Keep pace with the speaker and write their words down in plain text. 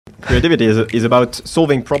Creativity is about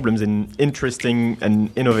solving problems in interesting and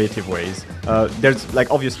innovative ways.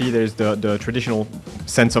 Obviously there's the traditional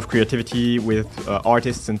sense of creativity with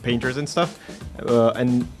artists and painters and stuff,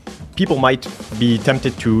 and people might be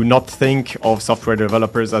tempted to not think of software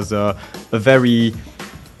developers as a very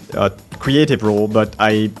creative role, but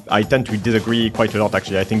I tend to disagree quite a lot,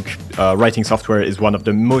 actually. I think writing software is one of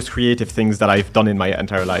the most creative things that I've done in my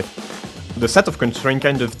entire life. The set of constraints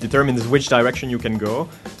kind of determines which direction you can go,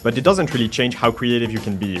 but it doesn't really change how creative you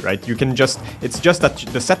can be, right? It's just that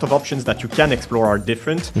the set of options that you can explore are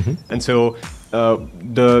different. And so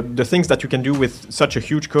the things that you can do with such a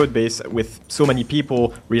huge code base, with so many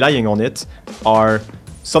people relying on it, are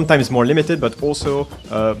sometimes more limited, but also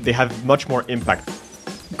they have much more impact.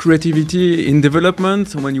 Creativity in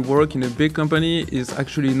development, when you work in a big company, is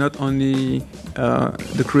actually not only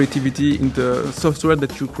the creativity in the software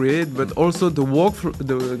that you create, but also the workflow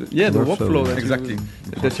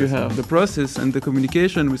that you have, the process and the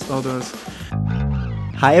communication with others.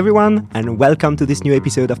 Hi everyone, and welcome to this new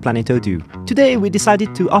episode of Planet Odoo. Today we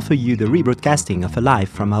decided to offer you the rebroadcasting of a live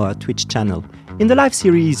from our Twitch channel. In the live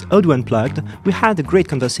series Odoo Unplugged, we had a great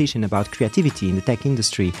conversation about creativity in the tech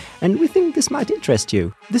industry, and we think this might interest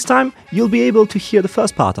you. This time, you'll be able to hear the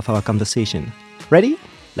first part of our conversation. Ready?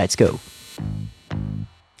 Let's go!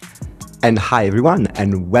 And hi everyone,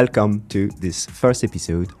 and welcome to this first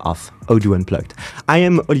episode of Odoo Unplugged. I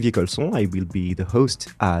am Olivier Colson, I will be the host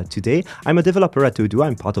today. I'm a developer at Odoo,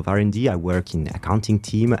 I'm part of R&D, I work in accounting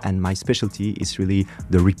team, and my specialty is really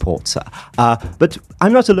the reports. But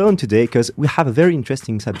I'm not alone today, because we have a very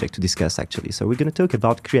interesting subject to discuss actually. So we're going to talk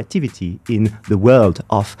about creativity in the world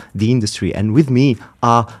of the industry, and with me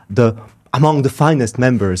are among the finest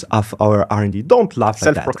members of our R&D. Don't laugh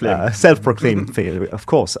at that. Self-proclaimed, of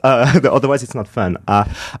course. Otherwise, it's not fun.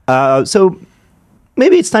 So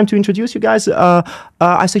maybe it's time to introduce you guys.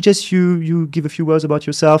 I suggest you give a few words about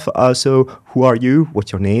yourself. So who are you?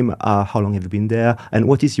 What's your name? How long have you been there? And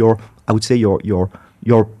what is your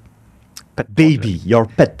pet baby, your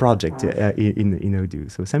pet project in Odoo?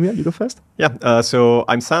 So Samuel, you go first. Yeah. So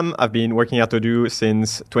I'm Sam. I've been working at Odoo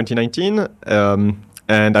since 2019.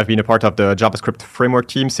 And I've been a part of the JavaScript framework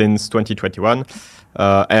team since 2021.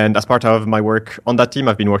 And as part of my work on that team,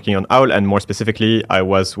 I've been working on OWL, and more specifically, I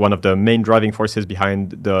was one of the main driving forces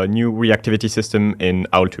behind the new reactivity system in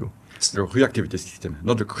OWL 2. It's the reactivity system,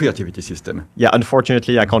 not the creativity system. Yeah,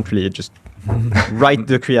 unfortunately, I can't really just write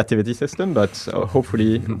the creativity system, but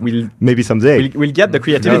hopefully maybe someday we'll get the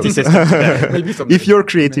creativity system. Maybe someday. If you're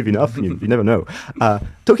creative enough, you never know.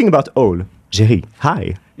 Talking about OWL, Jerry,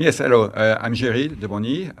 hi. Yes, hello. I'm Jerry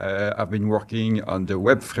Debony. I've been working on the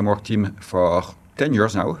web framework team for 10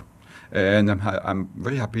 years now. And I'm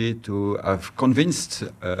very happy to have convinced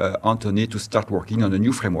Anthony to start working on a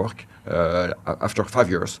new framework after 5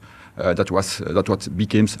 years. That what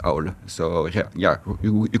became OWL. So yeah,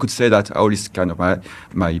 you could say that OWL is kind of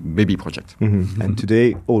my baby project. Mm-hmm. And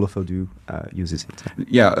today, all of Odoo uses it.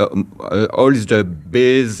 Yeah, OWL is the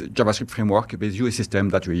base JavaScript framework, base UI system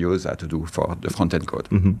that we use to do for the front-end code.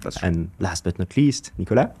 Mm-hmm. And last but not least,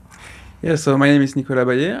 Nicolas. Yeah, so my name is Nicolas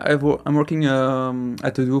Baillet. I'm working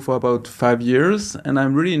at Odoo for about 5 years, and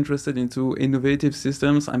I'm really interested into innovative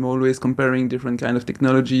systems. I'm always comparing different kind of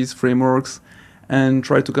technologies, frameworks, and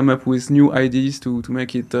try to come up with new ideas to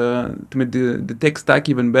make it to make the tech stack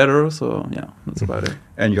even better. So yeah, that's about it.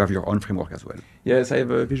 And you have your own framework as well. Yes, I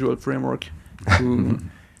have a visual framework to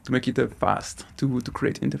make it fast to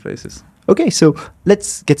create interfaces. Okay, so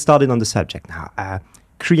let's get started on the subject now.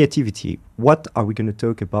 Creativity. What are we going to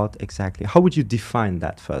talk about exactly? How would you define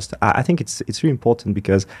that first? I think it's really important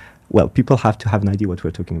because, well, people have to have an idea what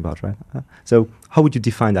we're talking about, right? So how would you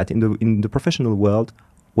define that in the professional world?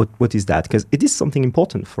 What is that? Because it is something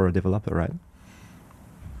important for a developer, right?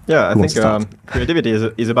 Yeah, I think creativity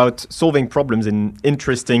is about solving problems in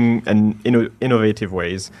interesting and innovative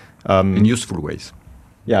ways. In useful ways.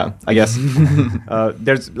 Yeah, I guess.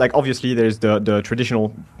 There's obviously there's the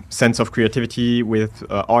traditional sense of creativity with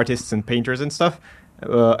artists and painters and stuff.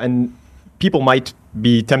 And people might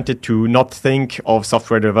be tempted to not think of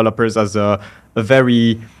software developers as a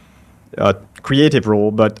very creative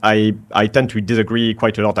role, but I tend to disagree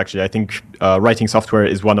quite a lot, actually. I think writing software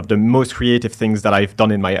is one of the most creative things that I've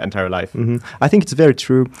done in my entire life. Mm-hmm. I think it's very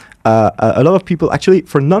true. A lot of people, actually,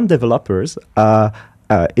 for non-developers,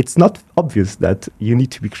 it's not obvious that you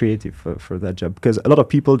need to be creative for that job, because a lot of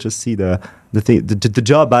people just see the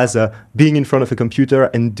job as being in front of a computer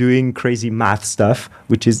and doing crazy math stuff,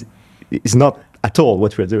 which is not at all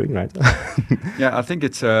what we're doing, right? Yeah, I think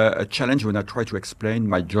it's a challenge when I try to explain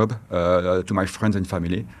my job to my friends and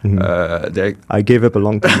family. I gave up a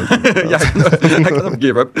long time ago. Yeah, I kind of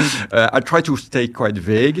gave up. I try to stay quite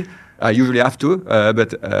vague. I usually have to,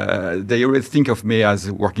 but they always think of me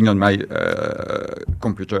as working on my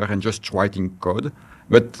computer and just writing code,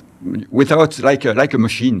 but without like a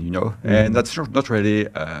machine, and that's not really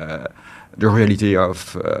the reality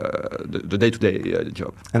of the day-to-day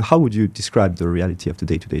job. And how would you describe the reality of the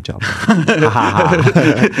day-to-day job?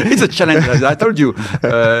 It's a challenge, as I told you.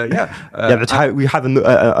 But we have an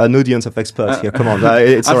audience of experts here. Come on,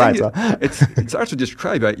 it's all right. It's hard to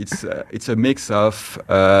describe. It's a mix of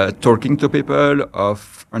talking to people,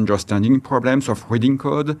 of understanding problems, of reading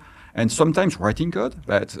code, and sometimes writing code.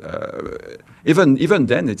 But even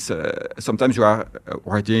then, it's sometimes you are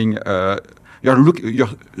writing. You're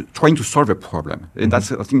trying to solve a problem, and I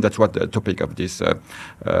think that's what the topic of this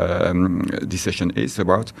session is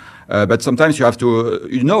about. But sometimes you have to,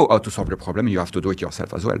 how to solve the problem. You have to do it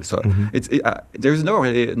yourself as well. So there is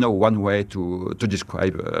no one way to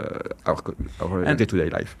describe our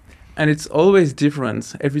day-to-day life. And it's always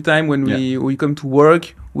different. Every time when we come to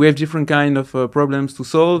work, we have different kind of problems to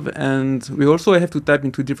solve, and we also have to tap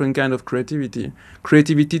into different kind of creativity.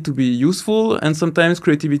 Creativity to be useful, and sometimes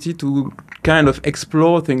creativity to kind of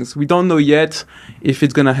explore things. We don't know yet if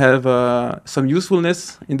it's going to have some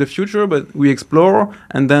usefulness in the future, but we explore,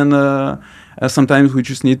 and then sometimes we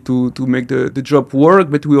just need to make the job work,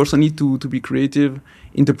 but we also need to be creative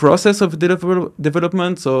in the process of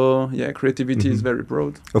development. So creativity is very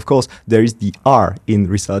broad. Of course, there is the R in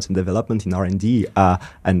research and development, in R&D,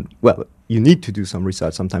 and well, you need to do some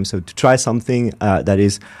research sometimes. So to try something that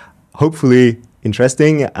is hopefully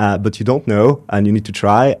interesting, but you don't know, and you need to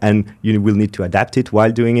try, and you will need to adapt it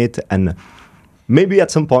while doing it, and maybe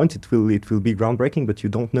at some point it will be groundbreaking, but you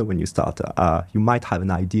don't know when you start. You might have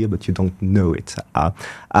an idea, but you don't know it. I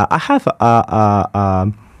have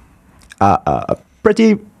a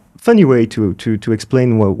pretty funny way to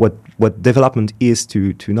explain what development is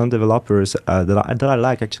to non-developers that I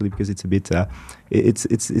like, actually, because it's a bit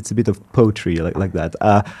it's a bit of poetry like that.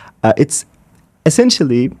 It's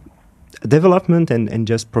essentially development and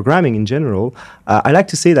just programming in general. I like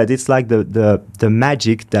to say that it's like the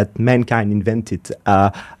magic that mankind invented,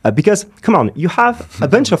 because come on, you have a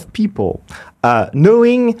bunch of people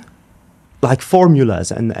knowing like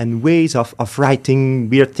formulas and ways of writing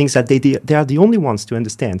weird things that they are the only ones to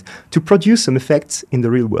understand, to produce some effects in the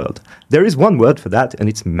real world. There is one word for that, and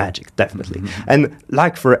it's magic, definitely. Mm-hmm. And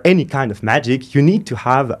like for any kind of magic, you need to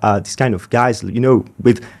have this kind of guys,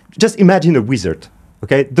 with, just imagine a wizard,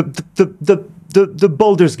 okay? The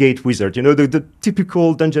Baldur's Gate wizard, the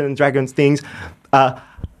typical Dungeons and Dragons things.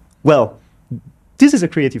 This is a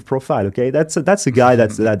creative profile, okay? That's a guy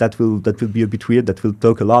that will be a bit weird, that will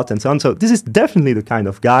talk a lot and so on. So this is definitely the kind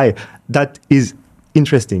of guy that is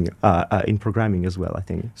interesting in programming as well, I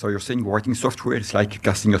think. So you're saying writing software is like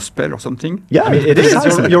casting a spell or something? Yeah, I mean, it is.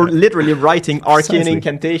 You're literally writing arcane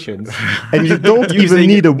incantations, and you don't even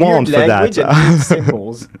need a wand for that. And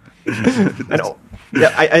symbols.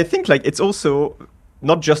 I think it's also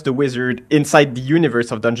not just a wizard inside the universe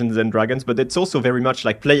of Dungeons and Dragons, but it's also very much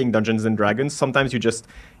like playing Dungeons and Dragons. Sometimes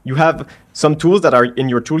you have some tools that are in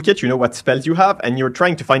your toolkit, you know what spells you have, and you're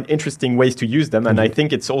trying to find interesting ways to use them. And I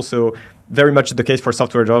think it's also very much the case for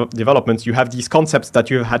software development. You have these concepts that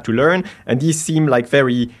you had to learn, and these seem like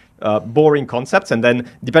very boring concepts, and then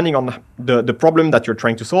depending on the problem that you're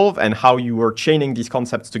trying to solve and how you are chaining these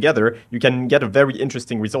concepts together, you can get a very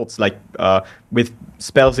interesting results. Like with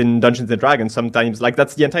spells in Dungeons and Dragons, sometimes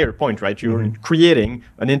that's the entire point, right? You're creating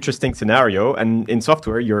an interesting scenario, and in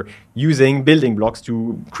software you're using building blocks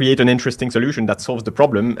to create an interesting solution that solves the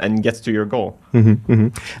problem and gets to your goal.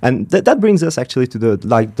 And that brings us actually to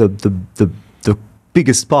the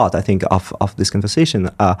biggest part, I think, of this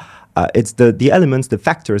conversation. It's the elements, the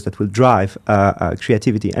factors that will drive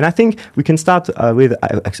creativity. And I think we can start with,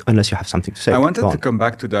 unless you have something to say. I wanted to come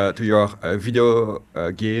back to your video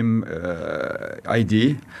game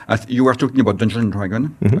idea. You were talking about Dungeons and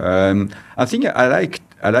Dragons. I think I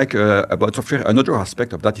like about software. Another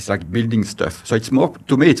aspect of that is like building stuff. So it's more,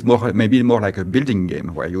 to me, it's maybe more like a building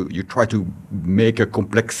game where you try to make a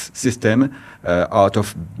complex system out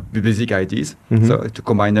of basic ideas. So to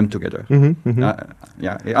combine them together.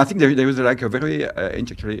 I think there was like a very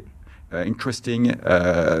interesting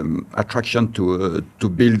attraction to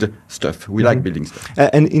build stuff. We like building stuff.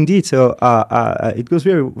 And indeed, so it goes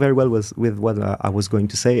very, very well with what I was going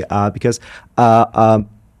to say, because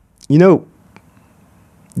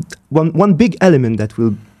one big element that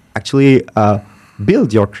will actually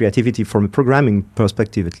build your creativity from a programming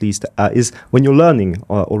perspective, at least, is when you're learning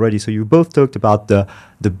already. So you both talked about the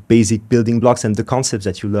basic building blocks and the concepts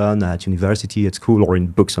that you learn at university, at school, or in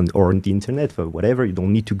books or on the internet, or whatever. You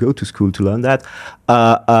don't need to go to school to learn that.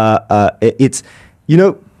 It's,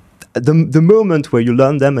 the moment where you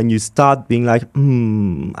learn them and you start being like,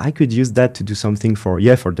 I could use that to do something for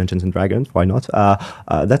Dungeons and Dragons. Why not?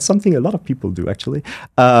 That's something a lot of people do, actually,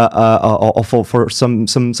 or for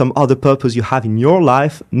some other purpose you have in your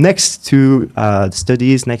life next to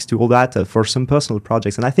studies, next to all that, for some personal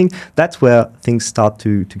projects. And I think that's where things start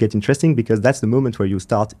to get interesting, because that's the moment where you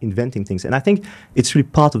start inventing things. And I think it's really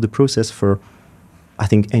part of the process for, I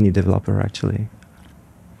think, any developer, actually.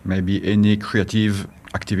 Maybe any creative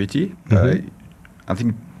activity. I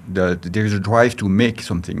think there is a drive to make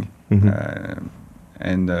something,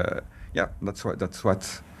 that's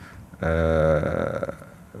what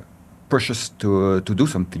pushes to do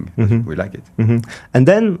something. We like it. And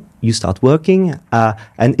then you start working,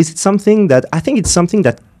 and is it something that I think it's something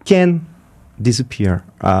that can disappear,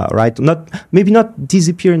 right? Maybe not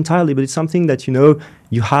disappear entirely, but it's something that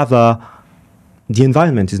you have the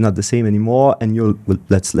environment is not the same anymore, and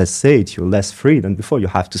let's say it, you're less free than before. You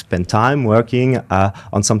have to spend time working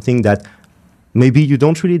on something that maybe you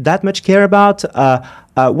don't really that much care about.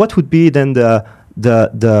 What would be then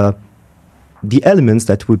the elements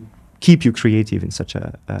that would keep you creative in such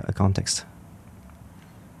a context?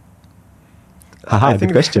 I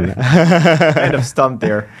think good question. Kind of stumped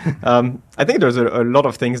there. I think there's a lot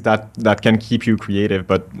of things that can keep you creative,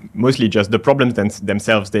 but mostly just the problems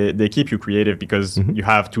themselves. They keep you creative because you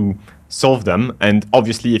have to solve them. And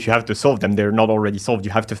obviously, if you have to solve them, they're not already solved.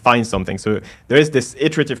 You have to find something. So there is this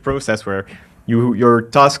iterative process where you're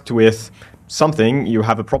tasked with something, you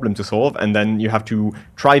have a problem to solve, and then you have to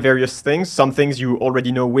try various things. Some things you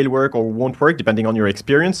already know will work or won't work, depending on your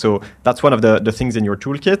experience. So that's one of the things in your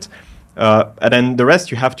toolkit. And then the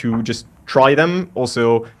rest, you have to just try them.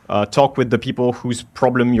 Also, talk with the people whose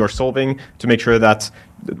problem you're solving to make sure that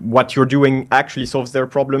what you're doing actually solves their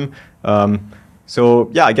problem. So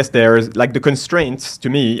yeah, I guess there's like the constraints to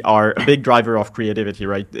me are a big driver of creativity,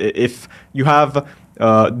 right? If you have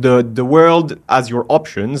the world as your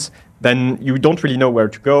options, then you don't really know where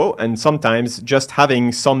to go. And sometimes just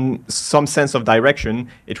having some sense of direction,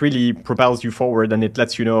 it really propels you forward, and it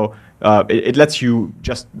lets you know, it lets you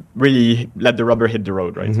just really let the rubber hit the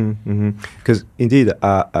road, right? Because indeed,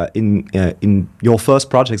 in your first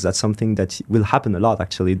projects, that's something that will happen a lot,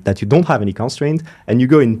 actually, that you don't have any constraint, and you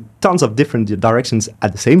go in tons of different directions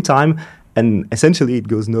at the same time, and essentially it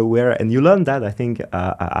goes nowhere. And you learn that, I think,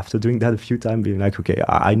 after doing that a few times, being like, okay,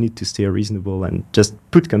 I need to stay reasonable and just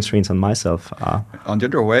put constraints on myself. On the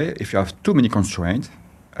other way, if you have too many constraints,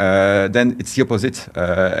 then it's the opposite.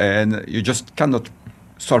 And you just cannot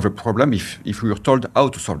solve a problem if you're told how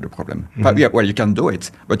to solve the problem. But you can do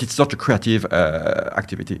it, but it's not a creative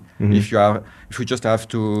activity. If you just have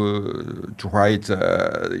to write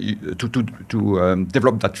to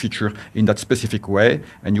develop that feature in that specific way,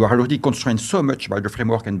 and you are already constrained so much by the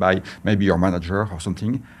framework and by maybe your manager or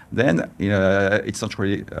something, then it's not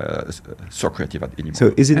really so creative anymore.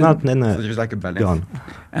 So is it not then? So there's like a balance.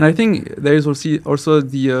 And I think there is also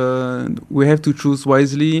the we have to choose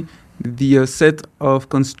wisely the set of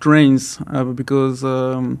constraints, because,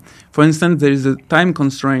 for instance, there is a time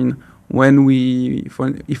constraint when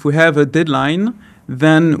if we have a deadline,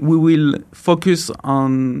 then we will focus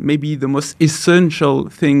on maybe the most essential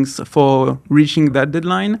things for reaching that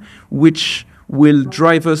deadline, which will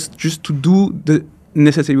drive us just to do the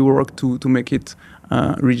necessary work to make it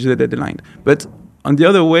reach the deadline. But on the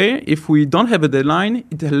other way, if we don't have a deadline,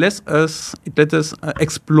 it lets us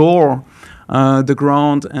explore the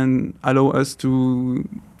ground and allow us to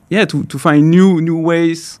find new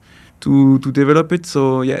ways to develop it.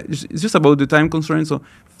 So yeah, it's just about the time constraints. So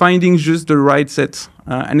finding just the right set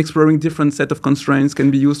and exploring different set of constraints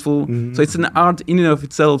can be useful. So it's an art in and of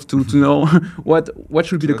itself to know what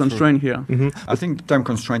should be the constraint here. I think time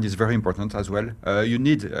constraint is very important as well. You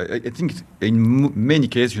need, I think in many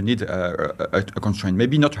cases you need a constraint.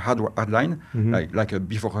 Maybe not a hard line, like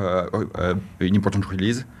before an important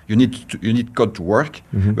release. You need code to work,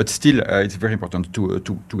 but still it's very important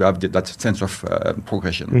to have that sense of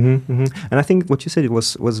progression. And I think what you said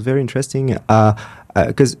was very interesting,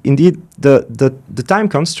 because indeed the time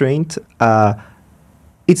constraint,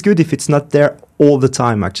 it's good if it's not there all the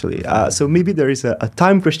time, actually. So maybe there is a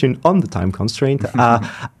time question on the time constraint,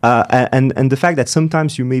 and the fact that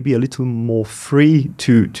sometimes you may be a little more free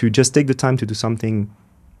to just take the time to do something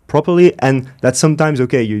properly, and that sometimes,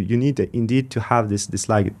 okay, you need indeed to have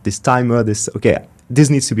this timer, this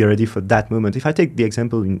needs to be ready for that moment. If I take the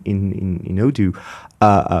example in Odoo,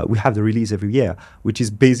 we have the release every year, which is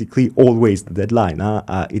basically always the deadline.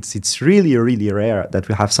 It's really rare that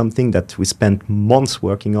we have something that we spent months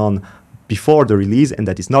working on before the release and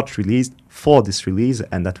that is not released for this release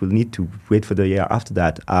and that will need to wait for the year after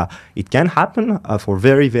that. It can happen for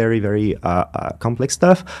very complex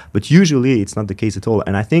stuff, but usually it's not the case at all.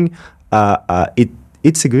 And I think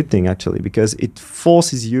it's a good thing actually, because it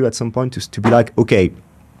forces you at some point to be like, okay,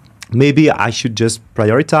 maybe I should just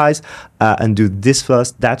prioritize and do this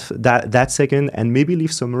first, that second, and maybe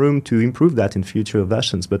leave some room to improve that in future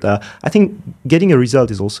versions. But I think getting a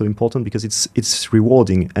result is also important because it's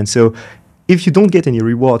rewarding. And so if you don't get any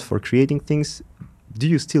reward for creating things, do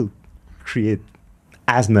you still create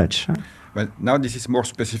as much? Well, now this is more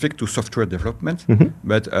specific to software development,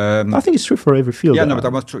 but I think it's true for every field. Yeah, no,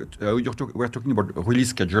 but we're talking about release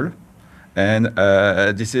schedule, and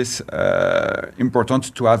this is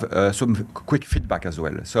important to have some quick feedback as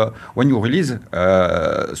well. So when you release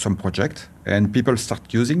some project and people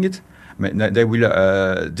start using it, they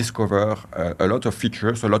will discover a lot of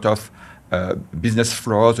features, a lot of business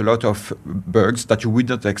flaws, a lot of bugs that you would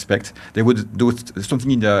not expect. They would do something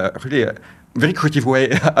in a really very creative way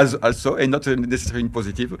as also, and not necessarily in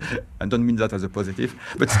positive. I don't mean that as a positive,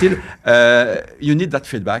 but still, you need that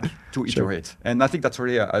feedback to iterate. Sure. And I think that's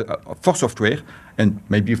really for software, and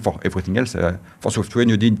maybe for everything else. For software,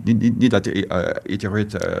 you need that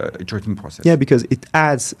iterating process. Yeah, because it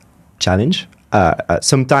adds challenge.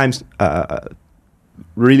 Sometimes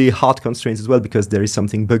really hard constraints as well, because there is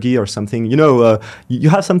something buggy or something. You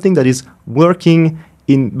have something that is working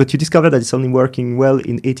but you discover that it's only working well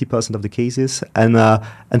in 80% of the cases, and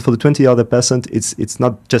for the 20 other percent, it's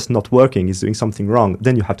not just not working; it's doing something wrong.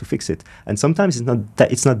 Then you have to fix it. And sometimes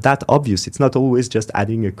it's not that obvious. It's not always just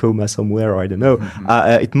adding a comma somewhere, or I don't know.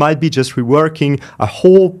 It might be just reworking a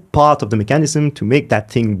whole part of the mechanism to make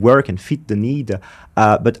that thing work and fit the need.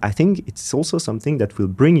 But I think it's also something that will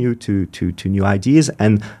bring you to new ideas,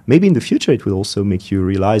 and maybe in the future it will also make you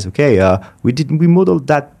realize, okay, we modeled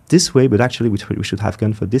that this way, but actually we should have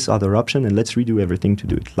gone for this other option, and let's redo everything to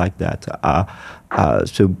do it like that.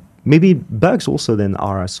 So maybe bugs also then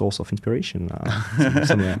are a source of inspiration.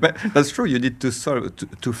 But that's true. You need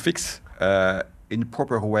to fix in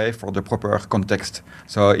proper way for the proper context.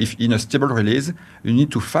 So if in a stable release, you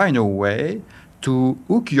need to find a way to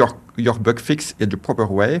hook your bug fix in the proper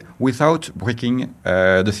way without breaking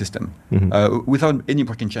the system, without any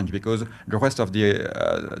breaking change, because the rest of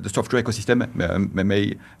the software ecosystem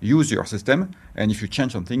may use your system, and if you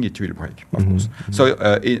change something, it will break, of course. So,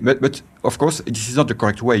 but of course, this is not the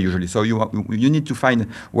correct way usually. So you need to find a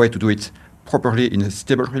way to do it properly in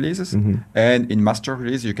stable releases, and in master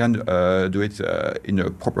release you can do it in a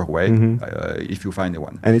proper way if you find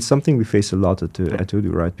one. And it's something we face a lot at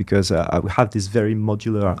Odoo, right? Because we have this very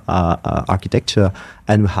modular architecture,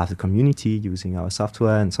 and we have the community using our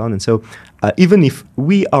software and so on. And so even if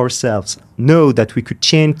we ourselves know that we could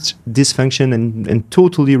change this function and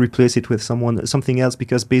totally replace it with something else,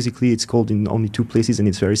 because basically it's called in only 2 places and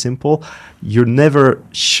it's very simple, you're never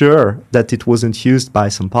sure that it wasn't used by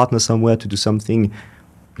some partner somewhere to do something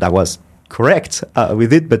that was correct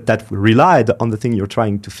with it, but that relied on the thing you're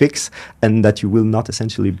trying to fix, and that you will not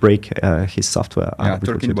essentially break his software.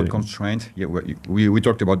 Talking about constraint, we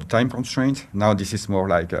talked about the time constraint. Now this is more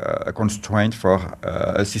like a constraint for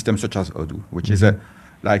a system such as Odoo, which is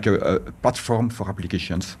like a platform for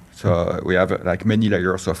applications. So we have like many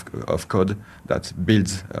layers of code that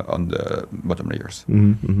builds on the bottom layers,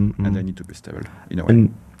 and they need to be stable in a way.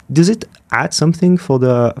 And does it add something for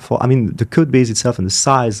the code base itself and the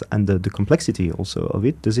size and the complexity also of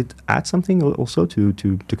it? Does it add something also to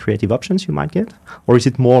the creative options you might get? Or is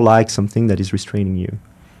it more like something that is restraining you?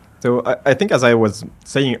 So I think, as I was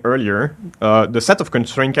saying earlier, the set of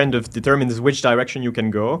constraints kind of determines which direction you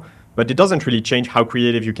can go, but it doesn't really change how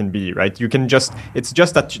creative you can be, right? It's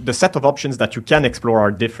just that the set of options that you can explore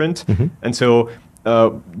are different. And so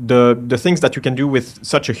the things that you can do with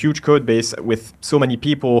such a huge code base, with so many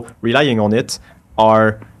people relying on it,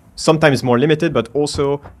 are sometimes more limited, but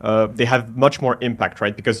also they have much more impact,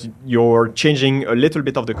 right? Because you're changing a little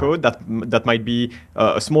bit of the code that might be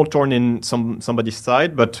a small thorn in somebody's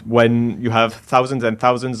side, but when you have thousands and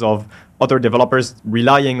thousands of other developers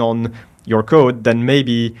relying on your code, then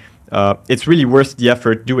maybe it's really worth the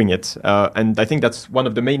effort doing it. And I think that's one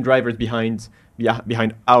of the main drivers behind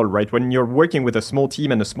OWL, right? When you're working with a small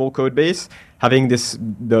team and a small code base, having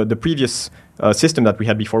the previous system that we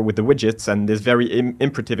had before with the widgets and this very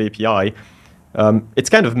imperative API, it's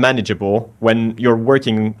kind of manageable when you're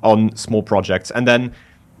working on small projects. And then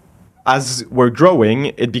as we're growing,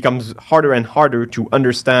 it becomes harder and harder to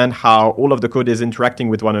understand how all of the code is interacting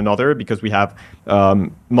with one another, because we have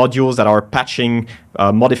modules that are patching,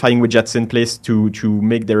 modifying widgets in place to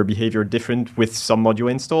make their behavior different with some module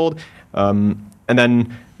installed. And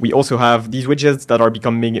then we also have these widgets that are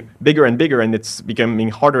becoming bigger and bigger, and it's becoming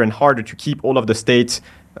harder and harder to keep all of the state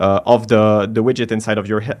of the widget inside of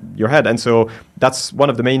your head. And so that's one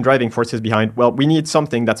of the main driving forces behind, well, we need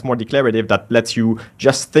something that's more declarative, that lets you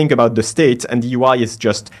just think about the state, and the UI is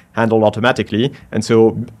just handled automatically. And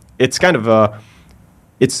so it's kind of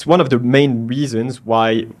it's one of the main reasons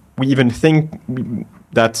why we even think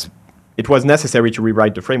that it was necessary to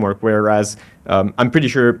rewrite the framework, whereas I'm pretty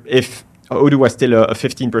sure if Odoo was still a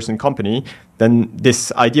 15-person company, then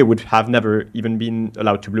this idea would have never even been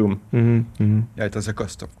allowed to bloom. Yeah, it has a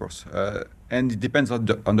cost, of course. And it depends on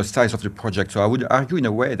the size of the project. So I would argue in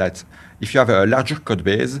a way that if you have a larger code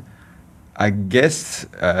base, I guess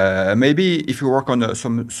maybe if you work on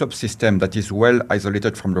some subsystem that is well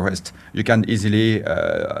isolated from the rest, you can easily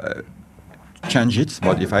change it,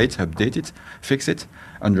 modify it, update it, fix it,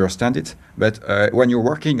 understand it. But when you're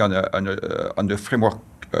working on the framework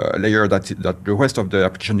layer that the rest of the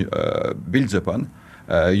application builds upon,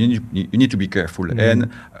 you need to be careful. And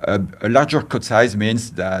a larger code size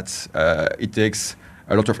means that it takes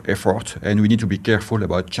a lot of effort, and we need to be careful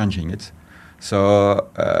about changing it. So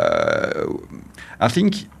I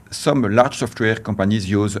think some large software companies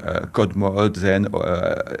use code mods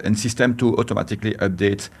and system to automatically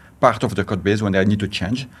update part of the code base when they need to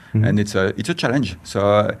change, and it's a challenge.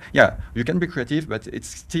 So yeah, you can be creative, but it's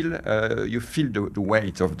still you feel the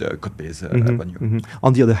weight of the code base upon you.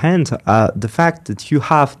 On the other hand, the fact that you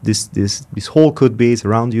have this whole code base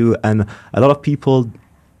around you, and a lot of people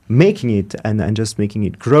making it and just making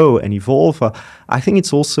it grow and evolve, I think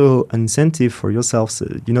it's also an incentive for yourselves.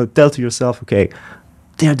 Tell to yourself, okay,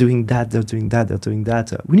 they're doing that, they're doing that, they're doing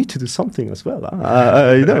that. We need to do something as well.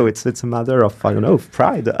 It's a matter of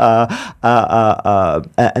pride.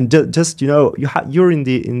 And just you're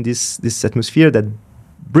in this atmosphere that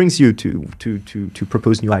brings you to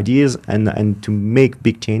propose new ideas and to make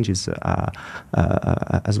big changes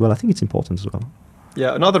as well. I think it's important as well.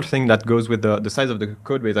 Yeah, another thing that goes with the size of the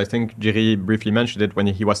code base, I think Jerry briefly mentioned it when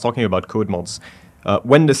he was talking about code mods.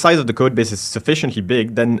 When the size of the code base is sufficiently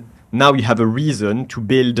big, then now you have a reason to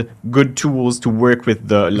build good tools to work with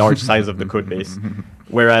the large size of the code base.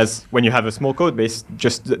 Whereas when you have a small code base,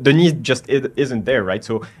 just the need just isn't there, right?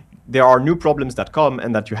 So there are new problems that come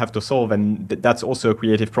and that you have to solve, and that's also a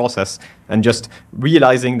creative process. And just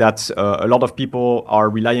realizing that a lot of people are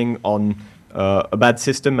relying on a bad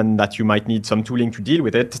system and that you might need some tooling to deal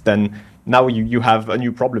with it, then now you have a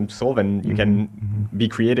new problem to solve, and you can be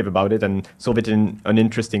creative about it and solve it in an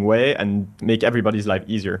interesting way and make everybody's life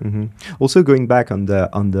easier. Also, going back on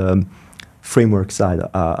the framework side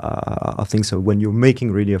of things, so when you're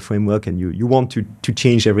making really a framework and you want to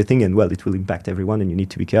change everything, and well, it will impact everyone and you need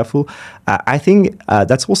to be careful, I think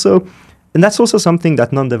that's also something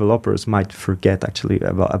that non-developers might forget actually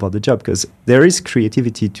about the job, because there is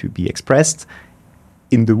creativity to be expressed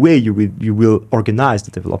in the way you will organize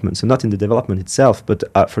the development. So not in the development itself, but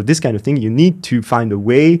for this kind of thing, you need to find a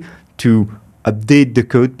way to update the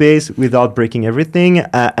code base without breaking everything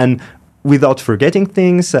and without forgetting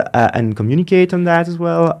things and communicate on that as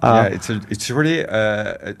well. Yeah, it's really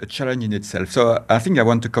a challenge in itself. So I think I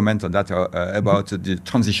want to comment on that about the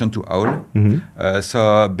transition to OWL.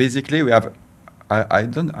 So basically we have,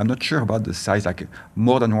 I'm not sure about the size, like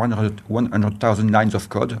more than 100,000 lines of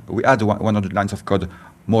code. We add 100 lines of code,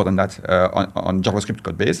 more than that, on JavaScript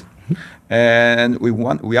code base. And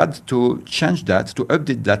we had to change that, to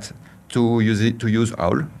update that, to use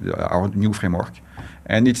OWL, our new framework.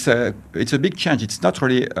 And it's a big change. It's not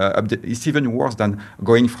really it's even worse than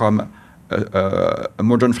going from a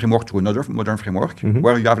modern framework to another modern framework,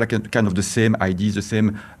 where you have like a kind of the same IDs, the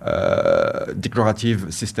same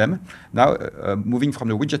declarative system. Now, moving from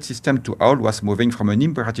the widget system to OWL was moving from an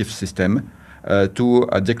imperative system to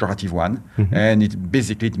a declarative one, and it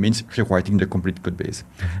means rewriting the complete code base.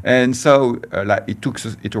 And so, it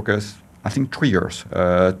took us, I think, 3 years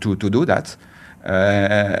to do that.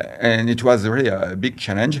 And it was really a big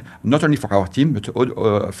challenge, not only for our team, but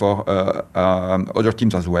for other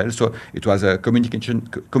teams as well. So it was a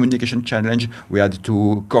communication challenge. We had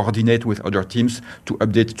to coordinate with other teams to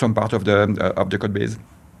update some part of the code base.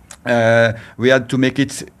 we had to make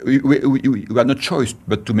it. We had no choice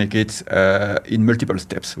but to make it in multiple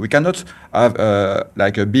steps. We cannot have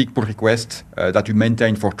like a big pull request that we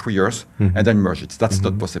maintain for 3 years and then merge it. That's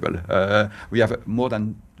not possible. We have more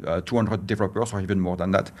than 200 developers, or even more than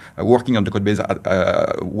that, working on the code base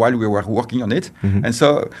while we were working on it. And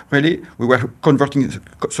so really we were converting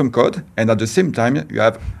some code, and at the same time you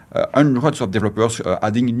have hundreds of developers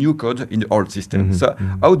adding new code in the old system. So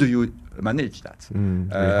how do you manage that?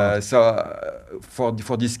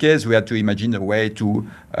 For this case, we had to imagine a way to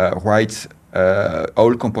write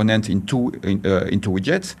all components into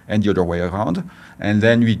widgets and the other way around. And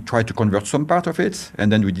then we tried to convert some part of it,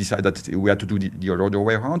 and then we decided that we had to do the other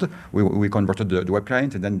way around. We converted the web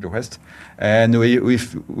client and then the rest. And we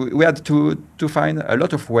had to find a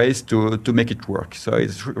lot of ways to make it work. So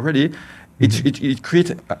it's really, it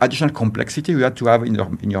creates additional complexity. You had to have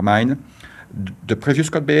in your mind the previous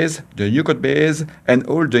code base, the new code base, and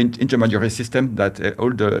all the intermediary system that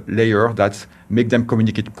all the layers that make them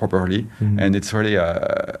communicate properly. And it's really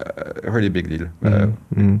a really big deal.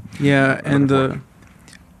 Yeah, and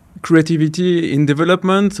creativity in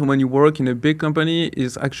development when you work in a big company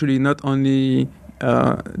is actually not only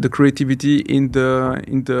the creativity in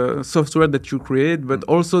the software that you create, but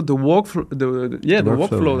also the workflow, the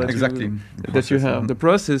workflow that you have, the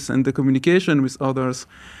process and the communication with others.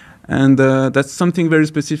 And that's something very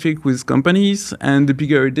specific with companies. And the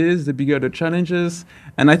bigger it is, the bigger the challenges.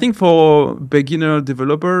 And I think for beginner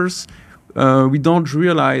developers, we don't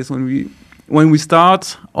realize when we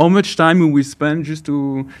start how much time we spend just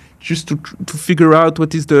to figure out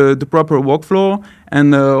what is the proper workflow,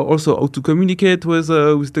 and also how to communicate with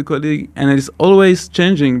the colleague. And it's always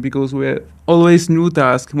changing because we have always new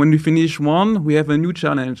tasks. When we finish one, we have a new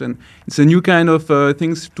challenge, and it's a new kind of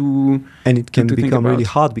things to. And it can become really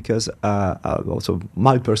hard because also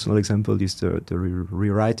my personal example is the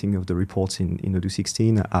rewriting of the reports in Odoo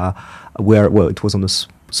 16, where it was on a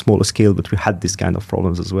smaller scale, but we had this kind of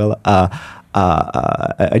problems as well.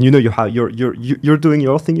 And you're doing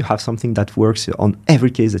your thing. You have something that works on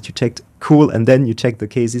every case that you checked. Cool, and then you check the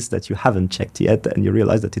cases that you haven't checked yet, and you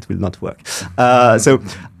realize that it will not work. So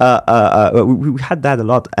we had that a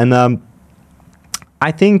lot, and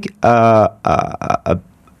I think a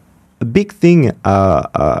big thing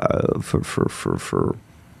for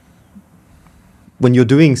when you're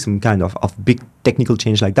doing some kind of big technical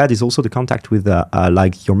change like that is also the contact with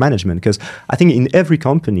like your management, because I think in every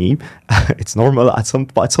company it's normal at some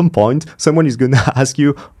point someone is going to ask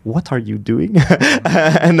you, what are you doing?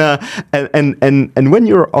 and when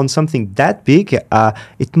you're on something that big,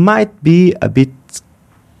 it might be a bit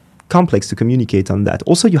complex to communicate on that.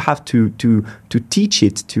 Also, you have to teach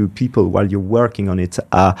it to people while you're working on it,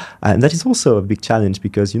 and that is also a big challenge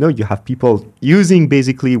because you have people using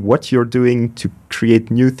basically what you're doing to create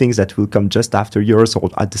new things that will come just after yours or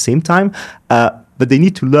at the same time, but they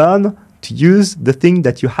need to learn to use the thing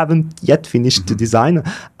that you haven't yet finished to design,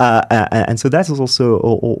 and so that is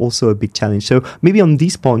also a big challenge. So maybe on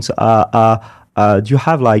these points, do you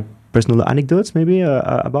have like personal anecdotes maybe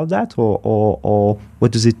about that, or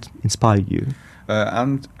what does it inspire you?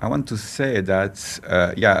 And I want to say that,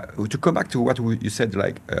 to come back to what you said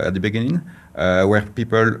like at the beginning, where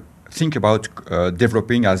people think about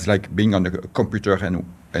developing as like being on a computer and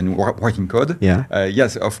writing code.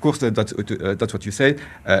 Yes, of course, that's what you say.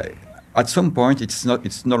 At some point, it's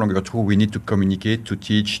no longer true. We need to communicate, to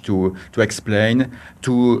teach, to explain,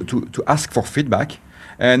 to ask for feedback.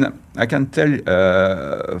 And I can tell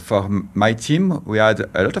for my team, we had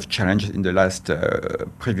a lot of challenges in the last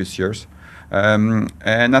previous years. And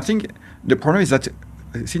I think the problem is that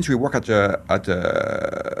since we work at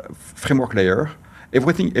a framework layer,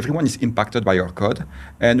 everyone is impacted by our code.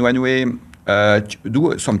 And when we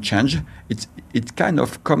do some change, it kind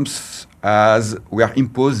of comes as we are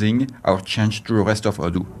imposing our change to the rest of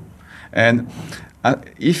Odoo. And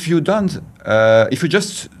if you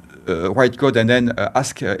just write code and then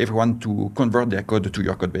ask everyone to convert their code to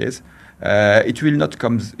your code base, it will not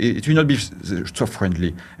be so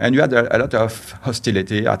friendly. And you had a lot of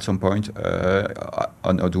hostility at some point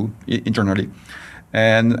on Odoo internally.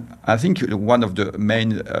 And I think one of the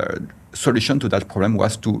main solution to that problem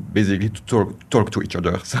was to basically talk to each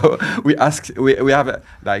other. So we have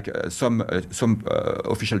some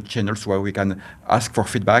official channels where we can ask for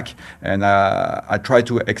feedback, and I try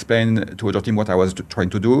to explain to other team what I was trying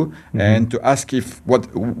to do, and to ask if what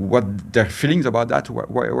their feelings about that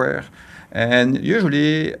were. And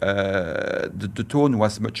usually the tone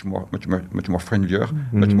was much more friendlier,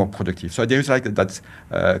 much more productive. So there is like that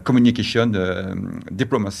communication,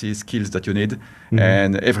 diplomacy skills that you need,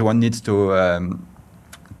 and everyone needs to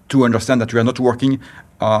to understand that we are not working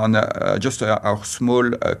on just our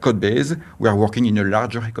small code base. We are working in a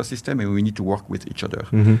larger ecosystem, and we need to work with each other.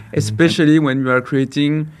 Especially when you are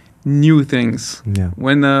creating new things. Yeah.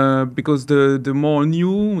 When because the more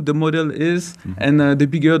new the model is, and the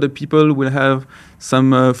bigger the people will have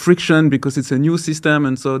some friction because it's a new system,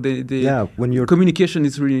 and so when your communication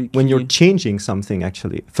is really key. When you're changing something,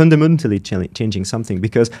 actually fundamentally changing something,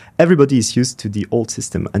 because everybody is used to the old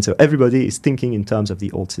system, and so everybody is thinking in terms of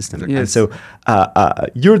the old system. Yes. And so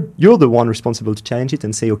you're the one responsible to challenge it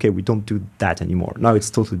and say, okay, we don't do that anymore. Now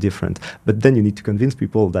it's totally different. But then you need to convince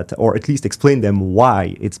people that, or at least explain them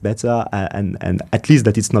why it's better, and at least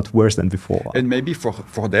that it's not worse than before. And maybe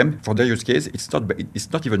for them, for their use case, it's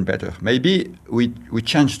not even better. Maybe we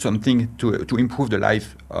changed something to improve the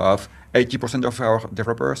life of 80% of our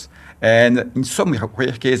developers, and in some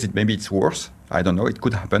rare cases, maybe it's worse. I don't know. It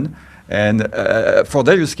could happen. And for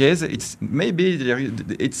their use case, it's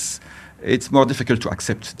more difficult to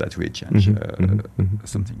accept that we change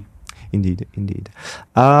something. Indeed.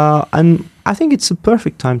 And I think it's a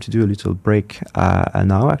perfect time to do a little break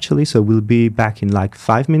now, actually. So we'll be back in like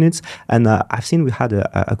 5 minutes. And I've seen we had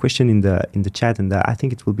a question in the chat, and I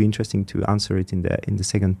think it will be interesting to answer it in the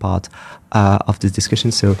second part of this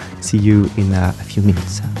discussion. So see you in a few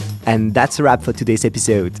minutes. And that's a wrap for today's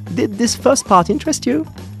episode. Did this first part interest you?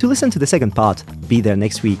 To listen to the second part, be there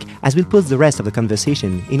next week, as we'll post the rest of the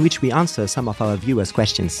conversation in which we answer some of our viewers'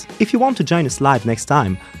 questions. If you want to join us live next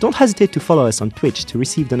time, don't hesitate to follow us on Twitch to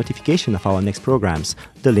receive the notification of our next programs.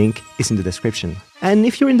 The link is in the description. And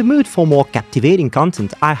if you're in the mood for more captivating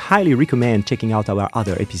content, I highly recommend checking out our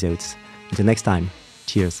other episodes. Until next time,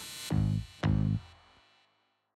 cheers.